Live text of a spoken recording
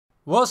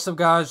What's up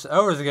guys,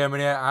 Gamer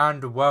here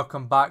and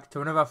welcome back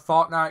to another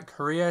Fortnite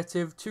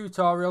creative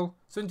tutorial.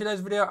 So in today's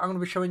video I'm going to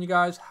be showing you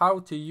guys how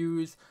to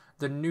use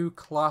the new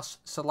class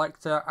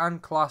selector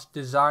and class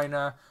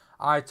designer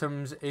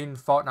items in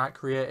Fortnite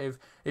creative.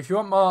 If you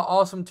want more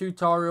awesome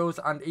tutorials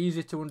and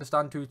easy to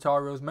understand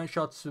tutorials, make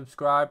sure to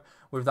subscribe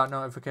with that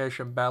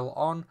notification bell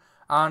on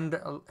and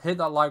hit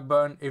that like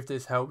button if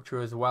this helped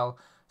you as well.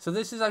 So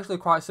this is actually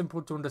quite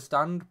simple to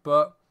understand,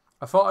 but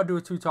I thought I'd do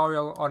a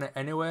tutorial on it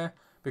anyway,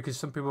 because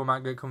some people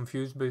might get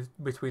confused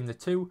between the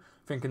two,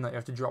 thinking that you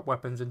have to drop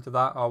weapons into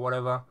that or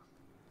whatever.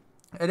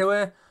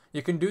 Anyway,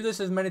 you can do this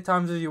as many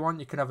times as you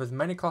want. You can have as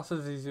many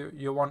classes as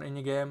you want in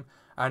your game,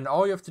 and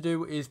all you have to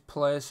do is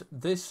place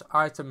this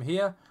item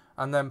here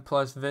and then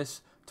place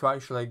this to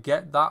actually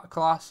get that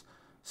class.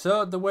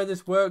 So the way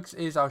this works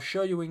is I'll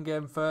show you in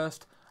game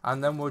first,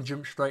 and then we'll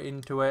jump straight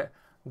into it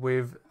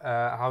with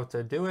how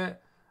to do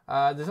it.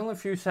 There's only a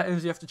few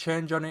settings you have to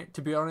change on it,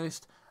 to be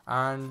honest,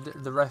 and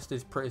the rest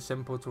is pretty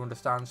simple to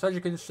understand. So as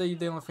you can see,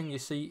 the only thing you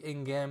see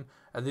in game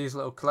are these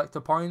little collector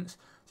points.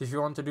 So if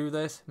you want to do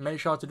this, make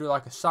sure to do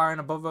like a sign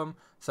above them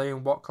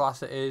saying what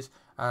class it is,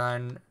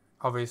 and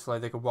obviously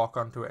they can walk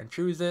onto it and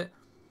choose it.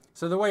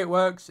 So the way it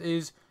works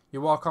is you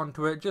walk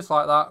onto it just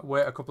like that,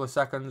 wait a couple of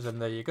seconds, and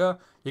there you go.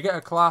 You get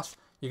a class,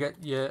 you get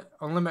your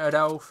unlimited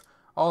health,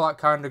 all that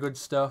kind of good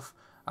stuff.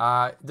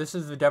 This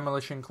is the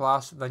demolition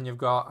class. Then you've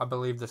got, I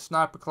believe, the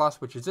sniper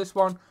class, which is this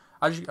one.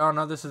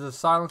 This is a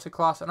silencer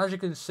class, and as you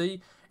can see,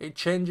 it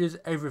changes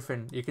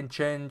everything. You can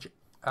change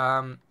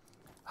how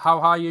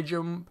high you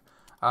jump,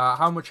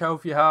 how much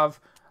health you have,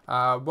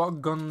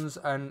 what guns,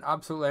 and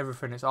absolutely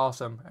everything. It's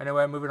awesome.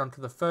 Anyway, moving on to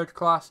the third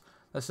class.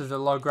 This is a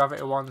low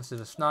gravity one. This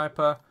is a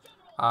sniper,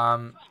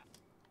 and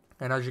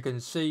as you can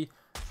see,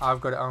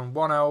 I've got it on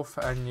 1 health,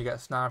 and you get a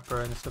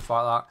sniper and stuff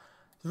like that.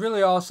 It's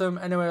really awesome.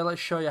 Anyway,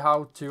 let's show you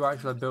how to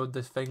actually build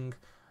this thing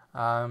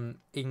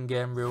in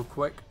game real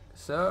quick.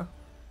 So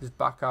just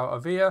back out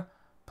of here,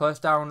 place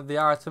down the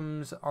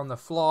items on the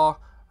floor,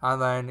 and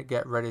then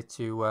get ready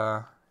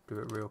to do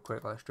it real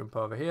quick. Let's jump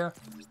over here.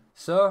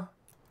 So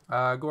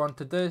go on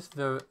to this,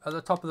 at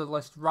the top of the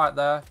list right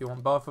there, if you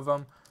want both of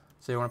them.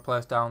 So you want to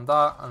place down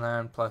that, and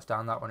then place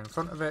down that one in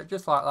front of it,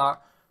 just like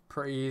that.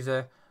 Pretty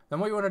easy. Then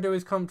what you want to do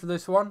is come to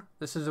this one.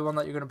 This is the one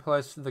that you're going to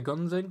place the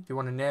guns in. You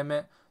want to name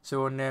it.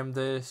 So we'll name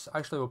this,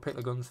 actually we'll pick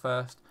the guns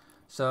first.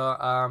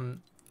 So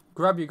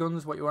grab your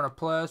guns, what you want to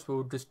place.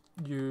 We'll just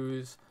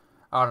use,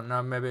 I don't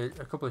know, maybe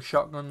a couple of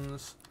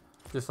shotguns,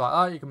 just like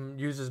that. You can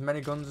use as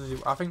many guns as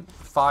you, I think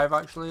 5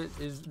 actually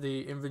is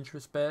the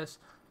inventory space,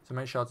 so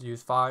make sure to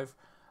use 5.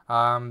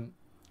 So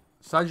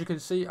as you can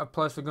see, I've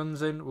placed the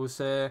guns in. We'll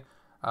say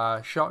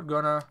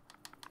shotgunner,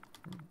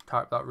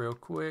 type that real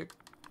quick,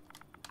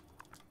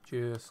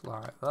 just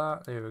like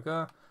that, there we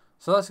go.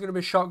 So that's going to be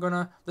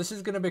shotgunner. This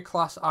is going to be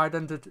class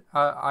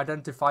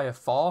identifier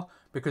 4,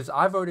 because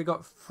I've already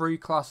got 3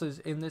 classes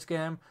in this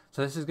game,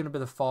 so this is going to be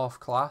the 4th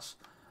class.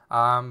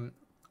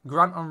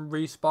 Grant on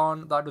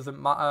respawn, that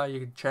doesn't matter, you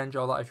can change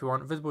all that if you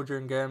want. Visible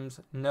during games,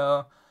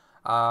 no.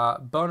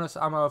 Bonus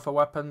ammo for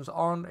weapons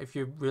on, if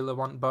you really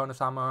want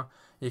bonus ammo.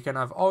 You can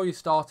have all your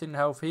starting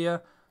health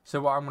here.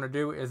 So what I'm going to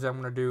do is I'm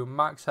going to do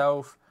max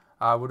health,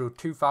 we'll do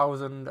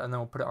 2000, and then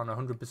we'll put it on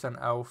 100%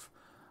 health.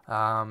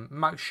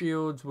 Max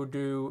shields, we'll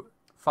do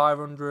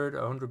 500,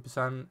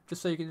 100%,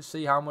 just so you can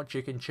see how much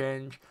you can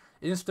change.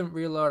 Instant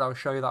reload, I'll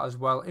show you that as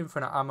well.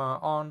 Infinite ammo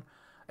on,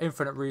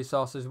 infinite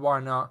resources, why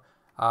not?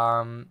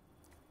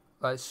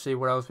 Let's see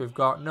what else we've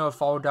got. No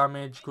fall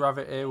damage,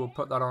 gravity, we'll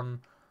put that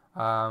on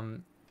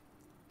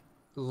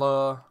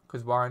low,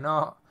 because why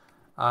not?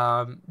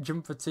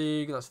 Jump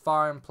fatigue, that's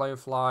fine. Player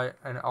flight,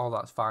 and all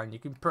that's fine. You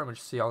can pretty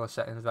much see all the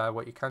settings there,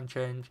 what you can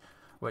change,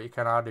 what you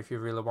can add if you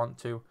really want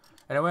to.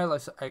 Anyway,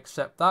 let's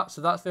accept that.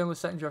 So that's the only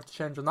settings you have to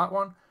change on that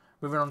one.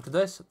 Moving on to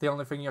this, the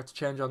only thing you have to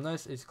change on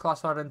this is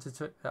class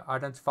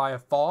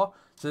identifier 4.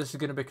 So this is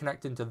going to be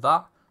connecting to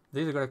that.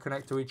 These are going to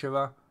connect to each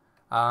other.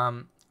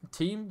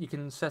 Team, you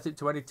can set it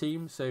to any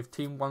team. So if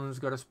team 1's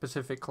got a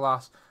specific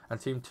class and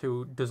team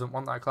 2 doesn't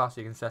want that class,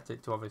 you can set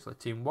it to obviously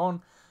team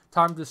 1.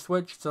 Time to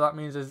switch, so that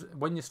means is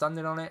when you're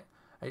standing on it,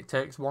 it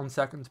takes 1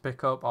 second to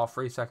pick up or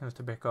 3 seconds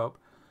to pick up.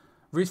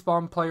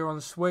 Respawn player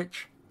on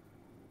switch.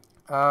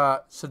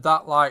 So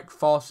that like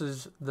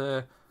forces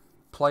the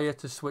player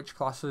to switch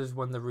classes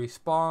when they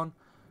respawn.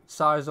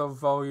 Size of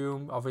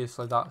volume,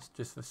 obviously that's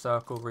just the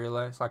circle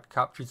really, it's like a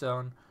capture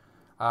zone.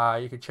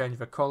 You can change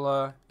the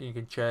colour, you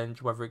can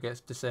change whether it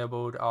gets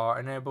disabled or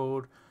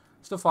enabled,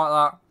 stuff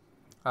like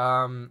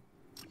that.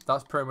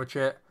 That's pretty much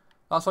it.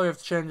 That's all you have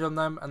to change on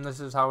them, and this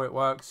is how it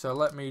works. So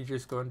let me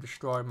just go and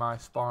destroy my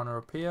spawner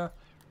up here,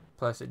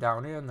 place it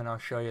down here, and then I'll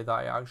show you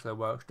that it actually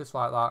works just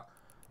like that.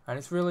 And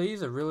it's really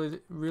easy, really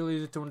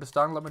easy to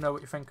understand. Let me know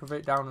what you think of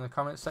it down in the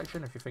comments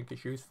section, if you think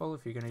it's useful,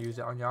 if you're going to use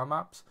it on your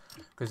maps,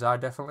 because I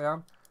definitely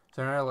am.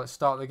 So now let's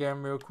start the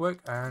game real quick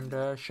and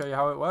show you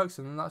how it works,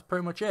 and that's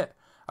pretty much it.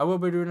 I will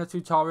be doing a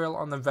tutorial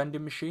on the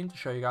vending machine to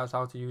show you guys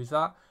how to use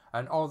that,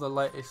 and all the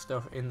latest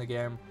stuff in the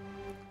game.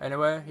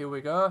 Anyway, here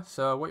we go.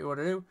 So what you want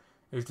to do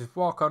You just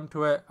walk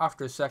onto it,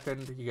 after a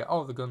second you get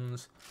all the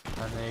guns,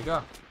 and there you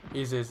go.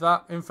 Easy as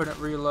that. Infinite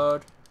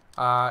reload,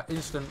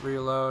 instant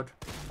reload,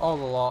 all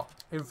the lot,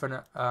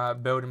 infinite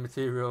building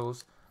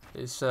materials.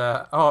 It's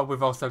oh,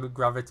 we've also got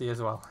gravity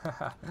as well.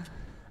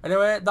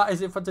 Anyway, that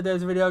is it for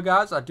today's video,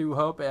 guys. I do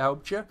hope it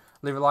helped you.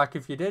 Leave a like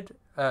if you did.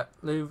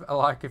 Leave a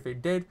like if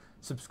it did.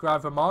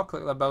 Subscribe for more.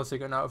 Click the bell so you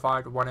get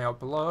notified when I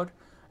upload.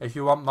 If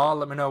you want more,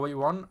 let me know what you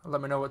want.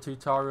 Let me know what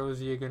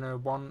tutorials you're going to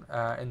want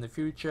in the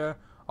future.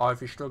 Or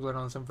if you're struggling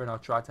on something, I'll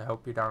try to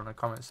help you down in the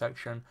comment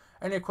section.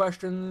 Any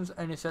questions,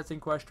 any setting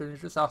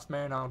questions, just ask me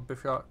and I'll be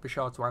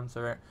sure to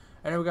answer it.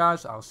 Anyway,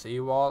 guys, I'll see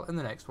you all in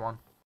the next one.